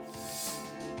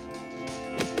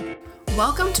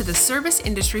Welcome to the Service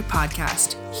Industry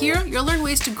Podcast. Here, you'll learn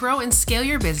ways to grow and scale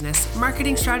your business,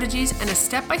 marketing strategies, and a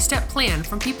step-by-step plan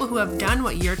from people who have done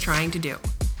what you're trying to do.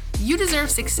 You deserve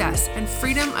success and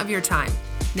freedom of your time.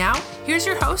 Now, here's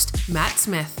your host, Matt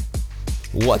Smith.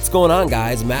 What's going on,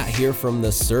 guys? Matt here from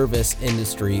the Service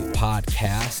Industry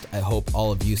Podcast. I hope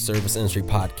all of you Service Industry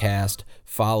Podcast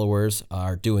followers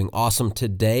are doing awesome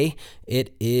today.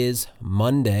 It is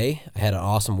Monday. I had an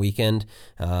awesome weekend,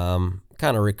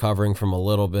 kind of recovering from a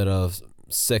little bit of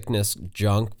sickness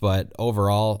junk, but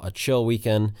overall a chill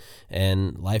weekend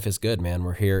and life is good, man.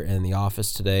 We're here in the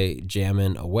office today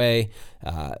jamming away.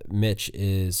 Mitch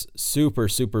is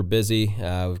super busy.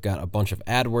 We've got a bunch of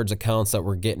AdWords accounts that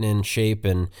we're getting in shape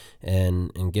and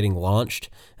getting launched.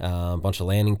 A bunch of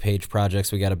landing page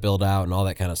projects we got to build out and all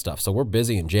that kind of stuff. So we're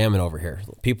busy and jamming over here.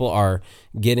 People are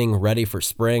getting ready for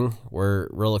spring. We're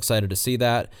real excited to see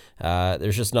that.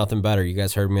 There's just nothing better. You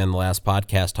guys heard me on the last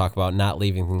podcast talk about not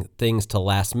leaving things till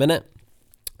last minute.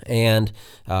 And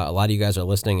a lot of you guys are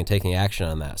listening and taking action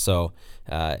on that. So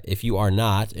if you are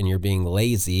not and you're being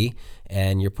lazy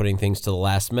and you're putting things to the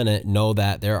last minute, know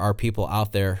that there are people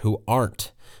out there who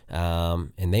aren't.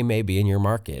 And they may be in your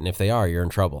market. And if they are, you're in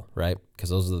trouble, right? Because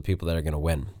those are the people that are going to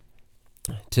win.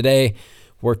 Today,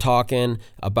 we're talking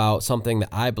about something that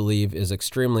I believe is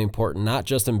extremely important, not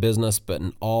just in business, but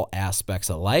in all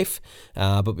aspects of life.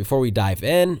 But before we dive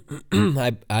in,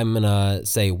 I'm going to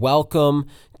say welcome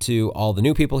to all the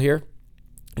new people here.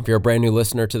 If you're a brand new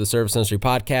listener to the Service Industry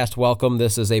Podcast, welcome.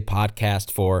 This is a podcast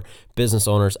for business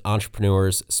owners,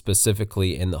 entrepreneurs,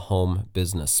 specifically in the home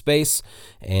business space.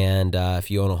 And if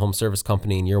you own a home service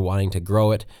company and you're wanting to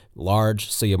grow it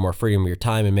large so you have more freedom of your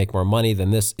time and make more money,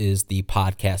 then this is the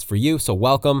podcast for you. So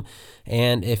welcome.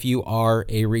 And if you are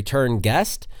a return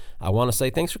guest, I want to say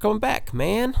thanks for coming back,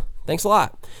 man. Thanks a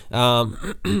lot.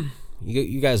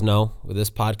 You guys know this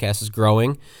podcast is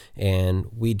growing and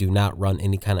we do not run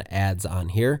any kind of ads on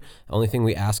here. The only thing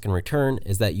we ask in return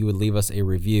is that you would leave us a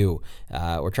review.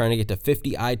 We're trying to get to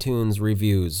 50 iTunes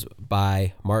reviews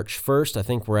by March 1st. I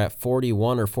think we're at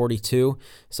 41 or 42.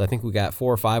 So I think we got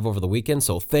 4 or 5 over the weekend.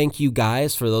 So thank you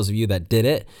guys for those of you that did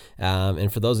it.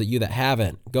 And for those of you that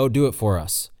haven't, go do it for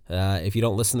us. If you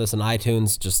don't listen to this on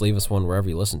iTunes, just leave us one wherever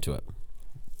you listen to it.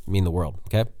 Mean the world,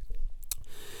 okay?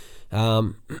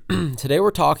 Today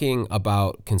we're talking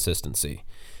about consistency.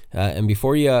 And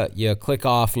before you click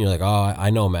off and you're like, oh, I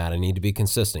know, Matt, I need to be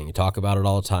consistent. You talk about it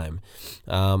all the time.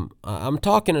 I'm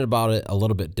talking about it a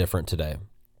little bit different today.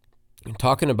 I'm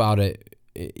talking about it,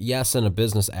 yes, in a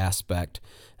business aspect,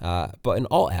 but in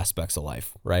all aspects of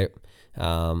life, right?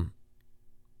 Over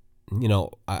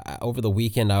the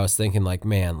weekend I was thinking like,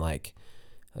 man, like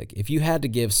if you had to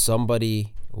give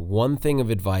somebody one thing of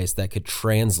advice that could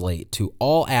translate to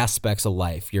all aspects of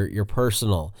life, your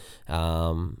personal,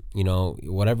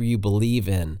 whatever you believe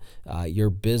in, your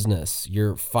business,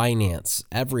 your finance,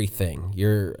 everything,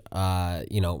 your,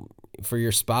 for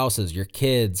your spouses, your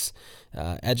kids,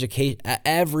 educate,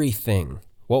 everything,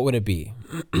 what would it be?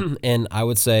 And I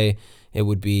would say it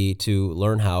would be to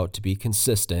learn how to be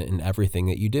consistent in everything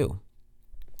that you do.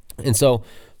 And so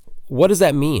what does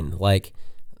that mean? Like,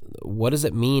 what does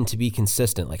it mean to be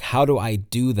consistent? Like, how do I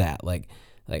do that? Like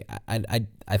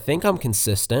I think I'm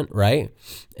consistent, right?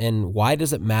 And why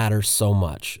does it matter so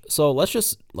much? So let's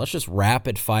just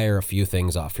rapid fire a few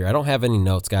things off here. I don't have any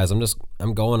notes, guys.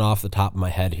 I'm going off the top of my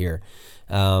head here.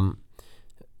 But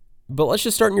let's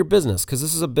just start in your business because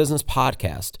this is a business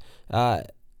podcast.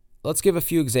 Let's give a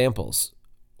few examples.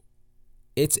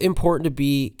 It's important to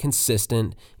be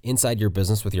consistent inside your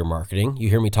business with your marketing. You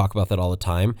hear me talk about that all the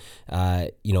time.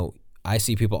 I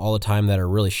see people all the time that are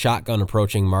really shotgun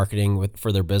approaching marketing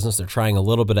for their business. They're trying a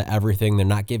little bit of everything. They're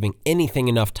not giving anything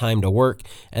enough time to work.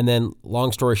 And then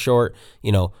long story short,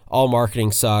 all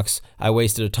marketing sucks. I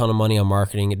wasted a ton of money on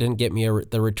marketing. It didn't get me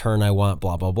the return I want,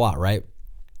 blah, blah, blah, right?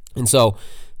 And so,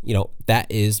 that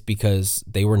is because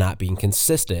they were not being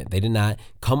consistent. They did not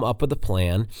come up with a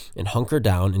plan and hunker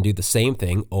down and do the same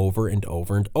thing over and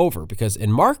over and over. Because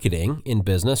in marketing, in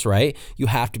business, right, you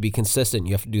have to be consistent.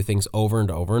 You have to do things over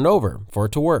and over and over for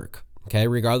it to work, okay,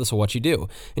 regardless of what you do.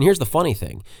 And here's the funny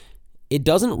thing. It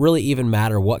doesn't really even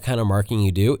matter what kind of marketing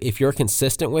you do. If you're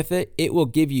consistent with it, it will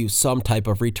give you some type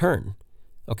of return.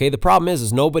 Okay, the problem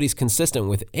is nobody's consistent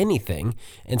with anything,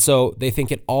 and so they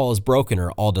think it all is broken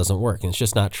or all doesn't work, and it's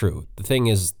just not true. The thing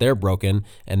is they're broken,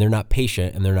 and they're not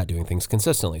patient, and they're not doing things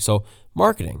consistently. So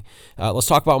marketing. Let's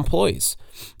talk about employees.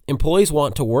 Employees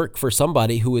want to work for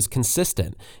somebody who is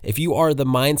consistent. If you are the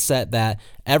mindset that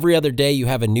every other day you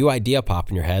have a new idea pop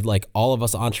in your head, like all of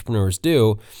us entrepreneurs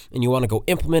do, and you want to go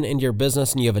implement it into your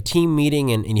business, and you have a team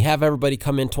meeting and you have everybody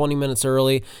come in 20 minutes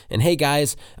early, and hey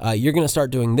guys, you're going to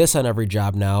start doing this on every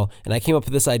job now. And I came up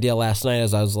with this idea last night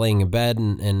as I was laying in bed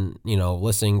and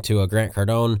listening to a Grant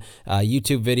Cardone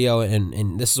YouTube video,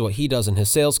 and this is what he does in his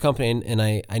sales company. And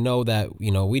I know that,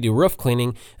 we do roof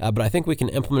cleaning, but I think we can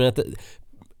implement it.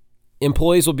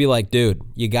 Employees will be like, dude,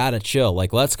 you got to chill.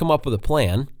 Like, let's come up with a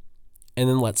plan and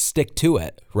then let's stick to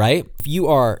it, right? If you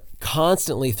are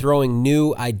constantly throwing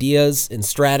new ideas and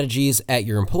strategies at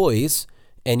your employees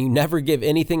and you never give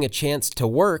anything a chance to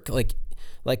work, like,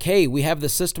 hey, we have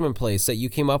this system in place that you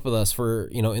came up with us for,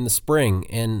 in the spring,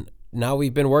 and now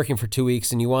we've been working for 2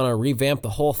 weeks and you want to revamp the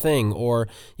whole thing, or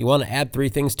you want to add 3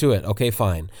 things to it. Okay,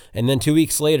 fine. And then 2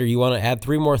 weeks later, you want to add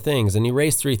 3 more things and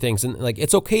erase 3 things. And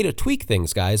it's okay to tweak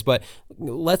things, guys, but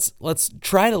let's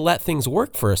try to let things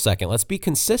work for a second. Let's be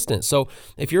consistent. So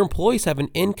if your employees have an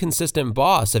inconsistent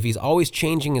boss, if he's always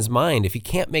changing his mind, if he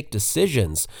can't make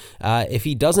decisions, if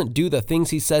he doesn't do the things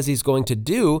he says he's going to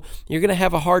do, you're going to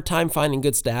have a hard time finding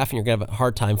good staff, and you're going to have a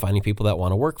hard time finding people that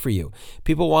want to work for you.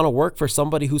 People want to work for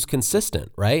somebody who's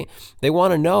consistent, right? They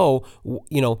want to know,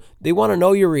 they want to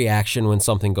know your reaction when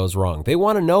something goes wrong. They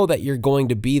want to know that you're going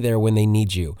to be there when they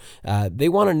need you. They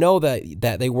want to know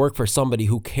that they work for somebody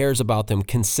who cares about them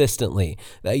consistently,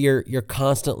 that you're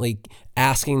constantly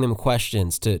asking them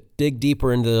questions, to dig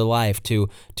deeper into their life, to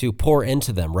pour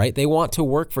into them, right? They want to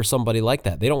work for somebody like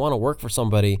that. They don't want to work for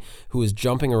somebody who is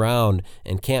jumping around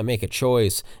and can't make a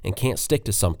choice and can't stick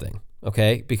to something,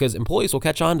 okay? Because employees will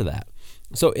catch on to that.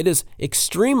 So it is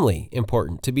extremely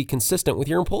important to be consistent with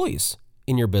your employees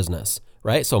in your business,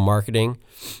 right? So marketing,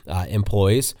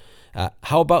 employees.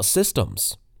 How about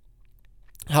systems?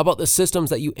 How about the systems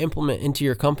that you implement into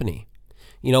your company?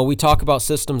 We talk about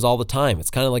systems all the time.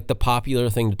 It's kind of like the popular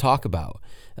thing to talk about.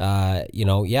 I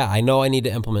know I need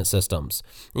to implement systems.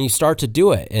 And you start to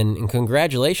do it, and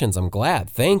congratulations, I'm glad,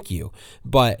 thank you.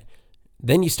 But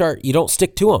then you don't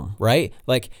stick to them, right?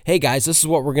 Like, hey guys, this is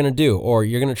what we're going to do. Or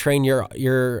you're going to train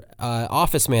your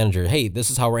office manager. Hey, this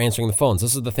is how we're answering the phones.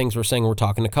 This is the things we're saying when we're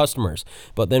talking to customers.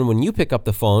 But then when you pick up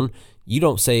the phone, you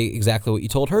don't say exactly what you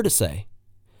told her to say.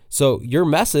 So your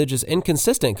message is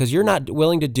inconsistent because you're not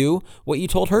willing to do what you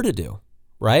told her to do,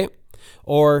 right?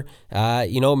 Or,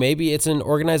 maybe it's an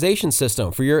organization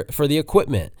system for the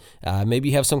equipment. Maybe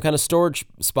you have some kind of storage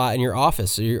spot in your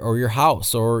office or your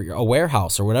house or a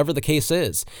warehouse or whatever the case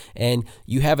is. And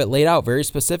you have it laid out very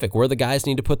specific where the guys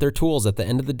need to put their tools at the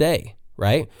end of the day,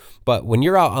 right? But when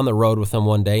you're out on the road with them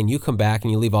one day and you come back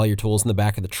and you leave all your tools in the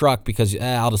back of the truck because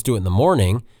I'll just do it in the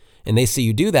morning, and they see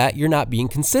you do that, you're not being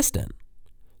consistent.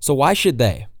 So why should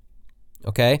they?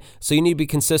 Okay, so you need to be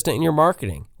consistent in your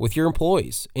marketing, with your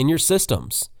employees, in your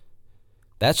systems.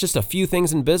 That's just a few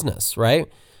things in business, right?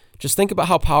 Just think about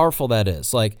how powerful that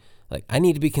is. Like I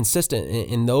need to be consistent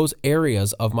in those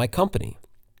areas of my company.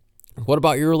 What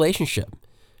about your relationship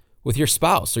with your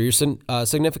spouse or your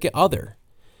significant other?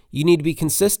 You need to be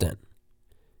consistent,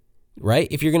 right?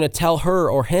 If you're going to tell her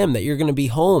or him that you're going to be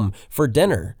home for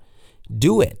dinner,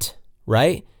 do it,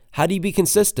 right? How do you be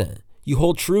consistent? You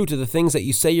hold true to the things that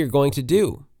you say you're going to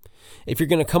do. If you're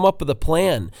going to come up with a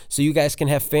plan so you guys can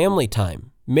have family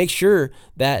time, make sure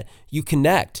that you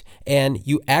connect and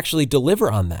you actually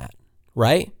deliver on that,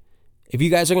 right? If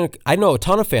you guys are going to, I know a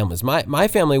ton of families. My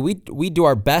family, we do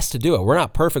our best to do it. We're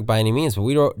not perfect by any means, but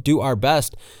we do our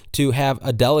best to have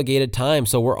a delegated time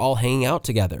so we're all hanging out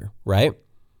together, right?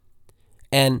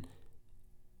 And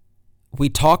we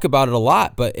talk about it a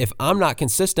lot, but if I'm not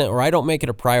consistent or I don't make it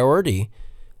a priority,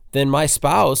 then my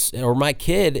spouse or my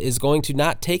kid is going to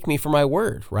not take me for my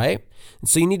word, right? And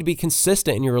so you need to be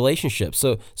consistent in your relationship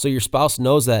so your spouse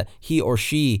knows that he or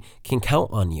she can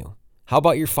count on you. How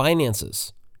about your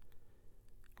finances,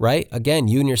 right? Again,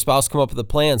 you and your spouse come up with a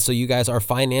plan so you guys are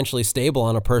financially stable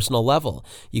on a personal level.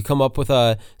 You come up with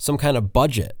some kind of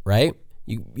budget, right?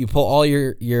 You pull all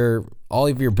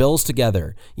of your bills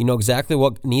together. You know exactly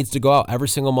what needs to go out every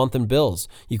single month in bills.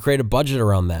 You create a budget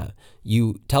around that.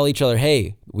 You tell each other,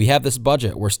 hey, we have this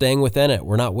budget. We're staying within it.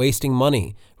 We're not wasting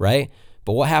money, right?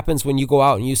 But what happens when you go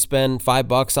out and you spend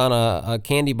 $5 on a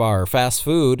candy bar or fast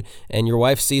food and your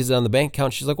wife sees it on the bank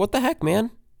account? She's like, what the heck,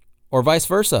 man? Or vice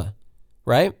versa,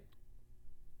 right?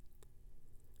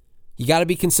 You got to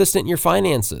be consistent in your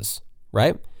finances,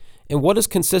 right? And what does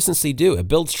consistency do? It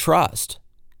builds trust,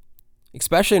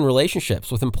 especially in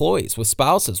relationships with employees, with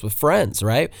spouses, with friends,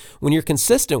 right? When you're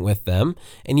consistent with them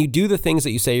and you do the things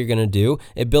that you say you're going to do,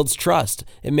 it builds trust.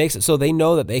 It makes it so they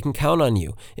know that they can count on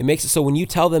you. It makes it so when you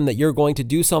tell them that you're going to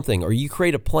do something or you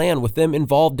create a plan with them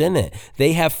involved in it,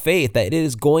 they have faith that it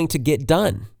is going to get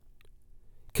done.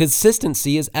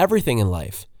 Consistency is everything in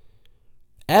life.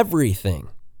 Everything.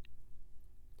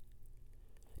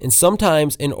 And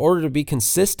sometimes in order to be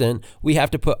consistent, we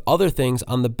have to put other things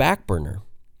on the back burner.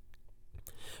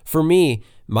 For me,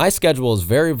 my schedule is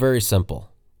very, very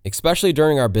simple, especially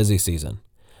during our busy season.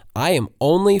 I am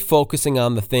only focusing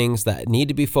on the things that need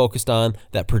to be focused on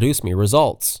that produce me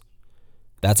results.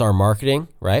 That's our marketing,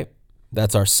 right?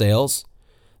 That's our sales.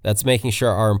 That's making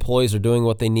sure our employees are doing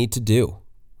what they need to do,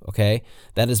 okay?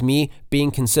 That is me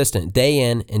being consistent day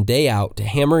in and day out to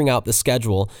hammering out the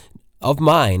schedule of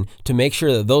mine to make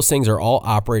sure that those things are all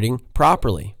operating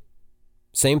properly.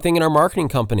 Same thing in our marketing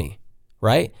company,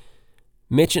 right?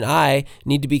 Mitch and I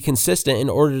need to be consistent in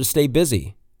order to stay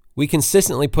busy. We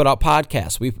consistently put out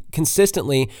podcasts. We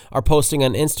consistently are posting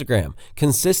on Instagram,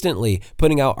 consistently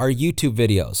putting out our YouTube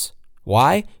videos.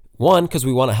 Why? One, because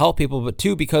we want to help people, but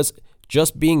two, because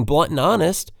just being blunt and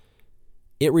honest,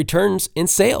 it returns in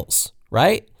sales,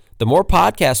 right? The more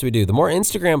podcasts we do, the more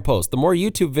Instagram posts, the more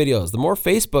YouTube videos, the more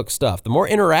Facebook stuff, the more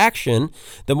interaction,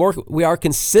 the more we are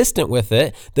consistent with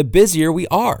it, the busier we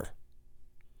are.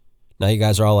 Now you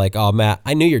guys are all like, oh, Matt,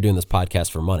 I knew you're doing this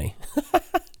podcast for money.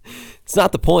 It's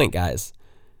not the point, guys.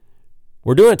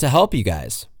 We're doing it to help you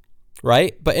guys,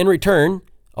 right? But in return,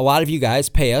 a lot of you guys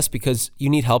pay us because you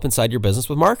need help inside your business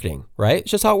with marketing, right?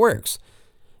 It's just how it works.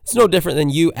 It's no different than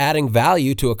you adding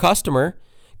value to a customer,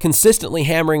 consistently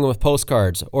hammering with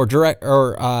postcards or direct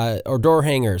or door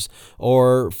hangers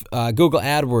or Google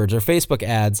AdWords or Facebook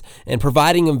ads and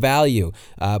providing them value.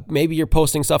 Maybe you're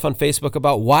posting stuff on Facebook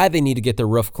about why they need to get their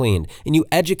roof cleaned, and you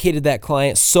educated that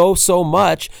client so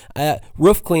much at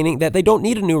roof cleaning that they don't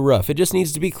need a new roof. It just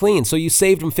needs to be cleaned. So you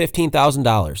saved them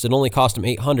 $15,000. It only cost them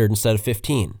 $800 instead of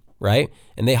 $15, right?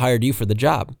 And they hired you for the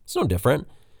job. It's no different.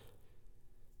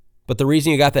 But the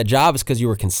reason you got that job is because you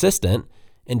were consistent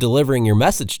in delivering your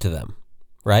message to them,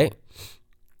 right?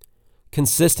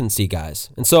 Consistency, guys.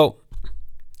 And so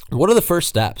what are the first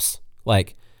steps?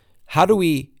 Like, how do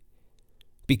we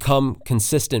become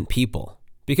consistent people?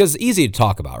 Because it's easy to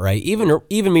talk about, right?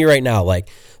 Even me right now, like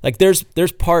there's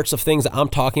parts of things that I'm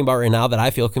talking about right now that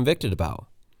I feel convicted about,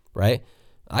 right?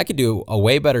 I could do a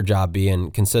way better job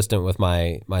being consistent with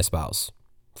my spouse,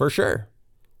 for sure.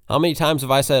 How many times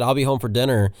have I said I'll be home for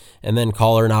dinner and then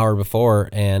call her an hour before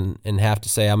and have to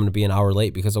say I'm going to be an hour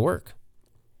late because of work,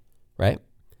 right?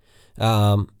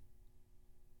 Same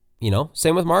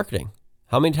with marketing.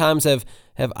 How many times have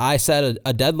I set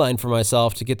a deadline for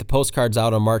myself to get the postcards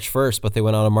out on March 1st, but they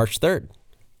went out on March 3rd,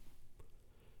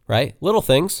 right? Little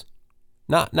things,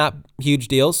 not huge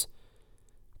deals,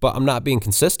 but I'm not being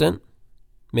consistent.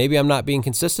 Maybe I'm not being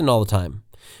consistent all the time.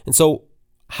 And so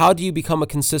how do you become a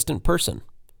consistent person?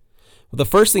 Well, the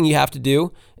first thing you have to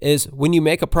do is when you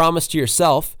make a promise to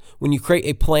yourself, when you create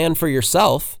a plan for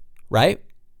yourself, right?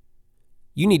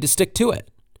 You need to stick to it.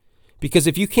 Because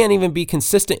if you can't even be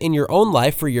consistent in your own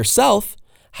life for yourself,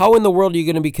 how in the world are you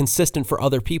going to be consistent for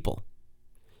other people?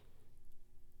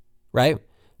 Right?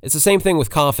 It's the same thing with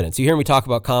confidence. You hear me talk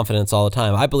about confidence all the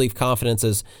time. I believe confidence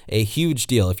is a huge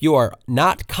deal. If you are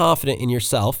not confident in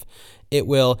yourself, it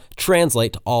will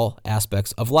translate to all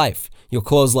aspects of life. You'll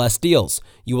close less deals.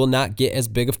 You will not get as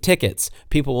big of tickets.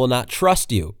 People will not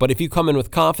trust you. But if you come in with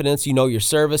confidence, you know your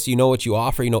service, you know what you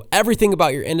offer, you know everything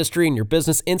about your industry and your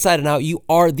business inside and out, you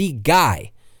are the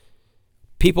guy.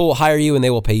 People will hire you and they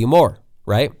will pay you more,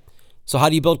 right? So how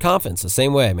do you build confidence? The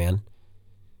same way, man.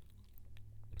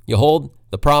 You hold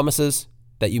the promises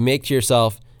that you make to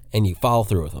yourself and you follow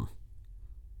through with them,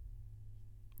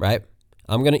 right?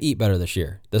 I'm going to eat better this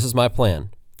year. This is my plan.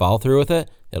 Follow through with it.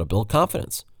 It'll build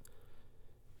confidence.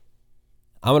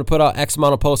 I'm going to put out X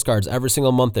amount of postcards every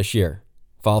single month this year.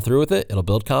 Follow through with it. It'll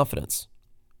build confidence.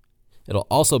 It'll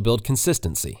also build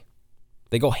consistency.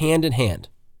 They go hand in hand,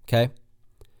 okay?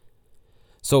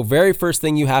 So very first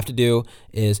thing you have to do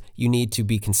is you need to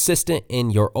be consistent in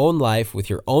your own life with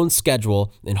your own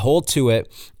schedule and hold to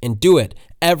it and do it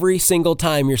every single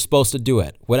time you're supposed to do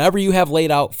it. Whatever you have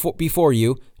laid out before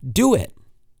you, do it.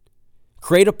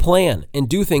 Create a plan and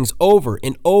do things over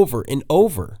and over and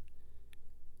over.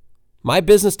 My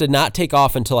business did not take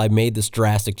off until I made this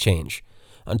drastic change.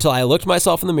 Until I looked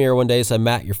myself in the mirror one day and said,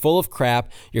 Matt, you're full of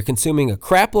crap. You're consuming a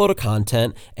crap load of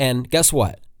content. And guess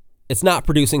what? It's not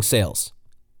producing sales.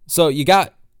 So you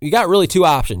got really two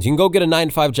options. You can go get a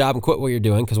 9-to-5 job and quit what you're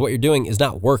doing because what you're doing is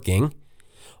not working.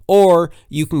 or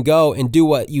you can go and do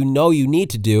what you know you need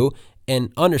to do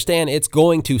and understand it's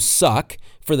going to suck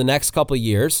for the next couple of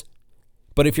years.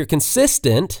 But if you're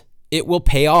consistent, it will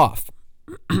pay off.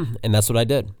 And that's what I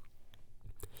did.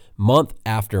 Month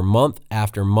after month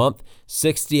after month,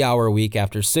 60-hour week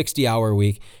after 60-hour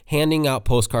week, handing out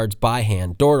postcards by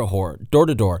hand, door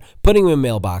to door, putting them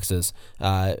in mailboxes,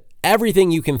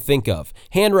 everything you can think of,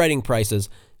 handwriting prices,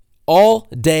 all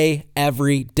day,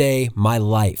 every day, my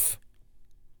life.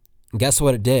 And guess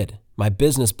what it did? My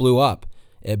business blew up.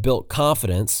 It built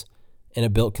confidence and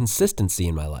it built consistency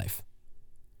in my life.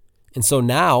 And so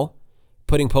now,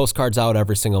 putting postcards out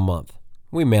every single month.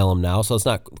 We mail them now, so it's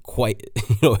not quite,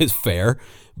 as fair.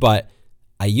 But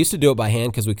I used to do it by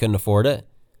hand because we couldn't afford it.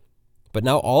 But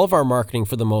now all of our marketing,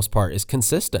 for the most part, is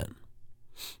consistent.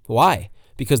 Why?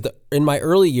 Because in my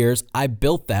early years, I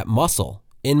built that muscle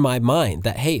in my mind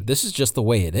that, hey, this is just the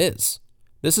way it is.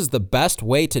 This is the best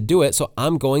way to do it, so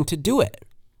I'm going to do it.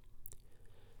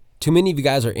 Too many of you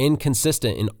guys are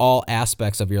inconsistent in all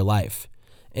aspects of your life.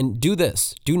 And do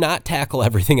this. Do not tackle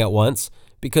everything at once,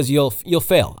 because you'll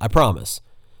fail, I promise.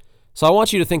 So I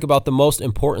want you to think about the most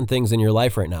important things in your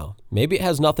life right now. Maybe it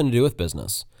has nothing to do with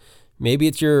business. Maybe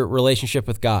it's your relationship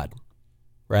with God,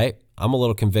 right? I'm a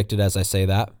little convicted as I say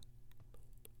that.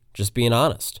 Just being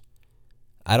honest.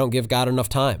 I don't give God enough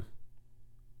time,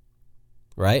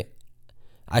 right?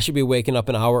 I should be waking up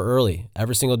an hour early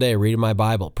every single day, reading my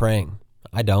Bible, praying.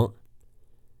 I don't.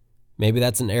 Maybe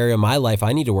that's an area of my life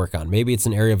I need to work on. Maybe it's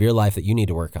an area of your life that you need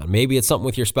to work on. Maybe it's something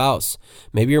with your spouse.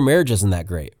 Maybe your marriage isn't that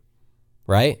great,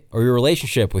 right? Or your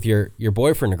relationship with your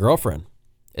boyfriend or girlfriend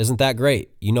isn't that great.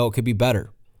 You know it could be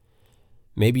better.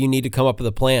 Maybe you need to come up with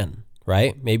a plan,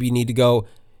 right? Maybe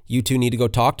you two need to go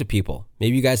talk to people.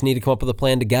 Maybe you guys need to come up with a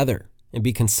plan together and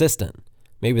be consistent.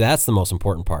 Maybe that's the most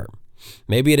important part.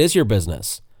 Maybe it is your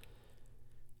business.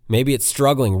 Maybe it's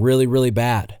struggling really, really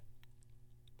bad.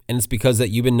 And it's because that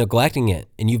you've been neglecting it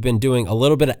and you've been doing a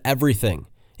little bit of everything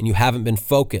and you haven't been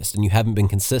focused and you haven't been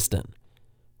consistent,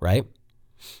 right?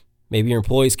 Maybe your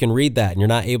employees can read that and you're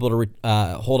not able to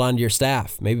hold on to your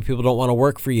staff. Maybe people don't want to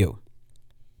work for you.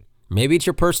 Maybe it's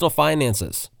your personal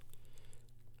finances.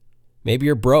 Maybe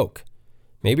you're broke.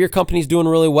 Maybe your company's doing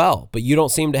really well, but you don't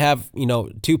seem to have,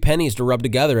 2 pennies to rub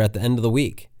together at the end of the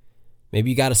week.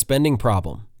 Maybe you got a spending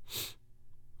problem,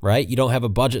 right? You don't have a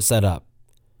budget set up.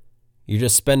 You're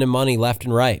just spending money left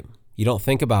and right. You don't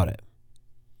think about it.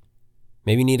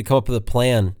 Maybe you need to come up with a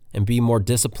plan and be more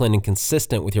disciplined and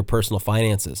consistent with your personal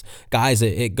finances. Guys,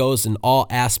 it goes in all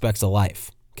aspects of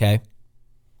life, okay?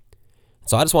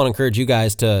 So I just want to encourage you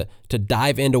guys to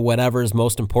dive into whatever is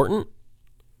most important.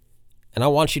 And I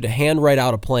want you to handwrite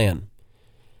out a plan.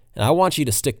 And I want you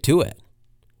to stick to it.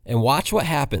 And watch what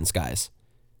happens, guys.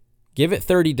 Give it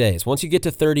 30 days. Once you get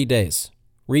to 30 days,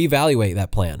 reevaluate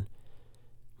that plan.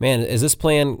 Man, is this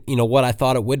plan, what I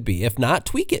thought it would be? If not,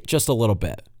 tweak it just a little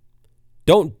bit.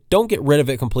 Don't get rid of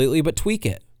it completely, but tweak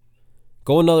it.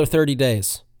 Go another 30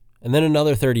 days and then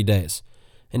another 30 days.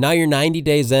 And now you're 90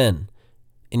 days in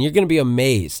and you're going to be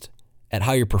amazed at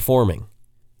how you're performing.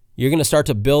 You're going to start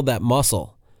to build that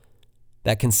muscle,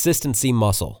 that consistency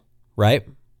muscle, right?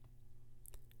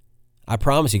 I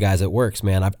promise you guys it works,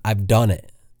 man. I've done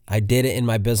it. I did it in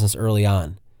my business early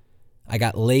on. I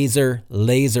got laser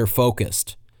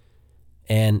focused.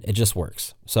 And it just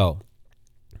works. So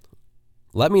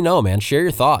let me know, man. Share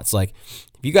your thoughts. Like,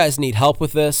 if you guys need help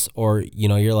with this, or,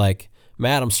 you're like,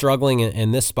 Matt, I'm struggling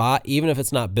in this spot, even if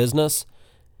it's not business,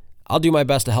 I'll do my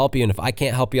best to help you. And if I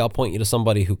can't help you, I'll point you to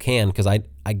somebody who can, because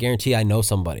I guarantee I know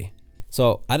somebody.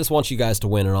 So I just want you guys to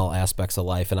win in all aspects of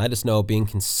life. And I just know being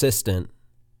consistent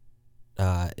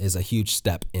is a huge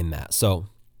step in that. So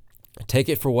take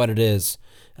it for what it is.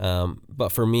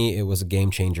 But for me, it was a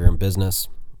game changer in business,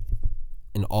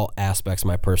 in all aspects of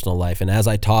my personal life. And as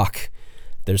I talk,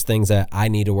 there's things that I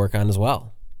need to work on as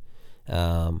well.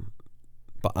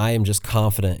 But I am just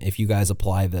confident if you guys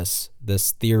apply this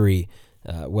theory,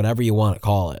 whatever you want to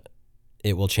call it,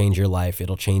 it will change your life.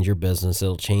 It'll change your business.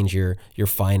 It'll change your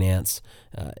finance.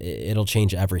 It'll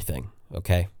change everything.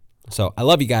 Okay. So I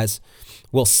love you guys.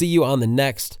 We'll see you on the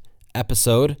next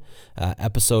episode,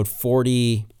 episode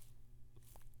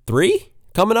 43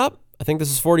 coming up. I think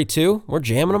this is 42. We're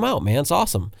jamming them out, man. It's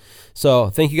awesome. So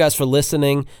thank you guys for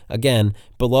listening. Again,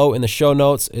 below in the show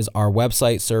notes is our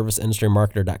website,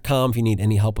 serviceindustrymarketer.com, if you need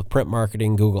any help with print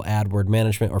marketing, Google AdWord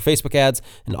management, or Facebook ads,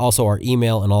 and also our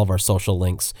email and all of our social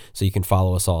links, so you can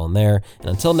follow us all in there. And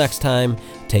until next time,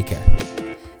 take care.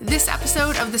 This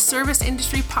episode of the Service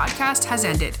Industry Podcast has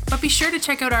ended, but be sure to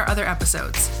check out our other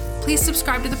episodes. Please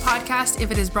subscribe to the podcast if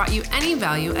it has brought you any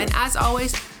value, and as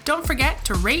always, Don't forget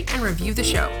to rate and review the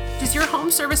show. Does your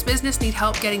home service business need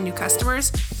help getting new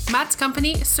customers? Matt's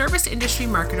company, Service Industry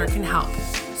Marketer, can help.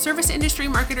 Service Industry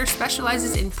Marketer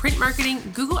specializes in print marketing,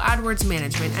 Google AdWords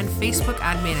management, and Facebook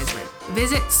ad management.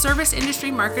 Visit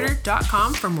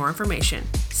serviceindustrymarketer.com for more information.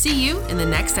 See you in the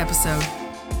next episode.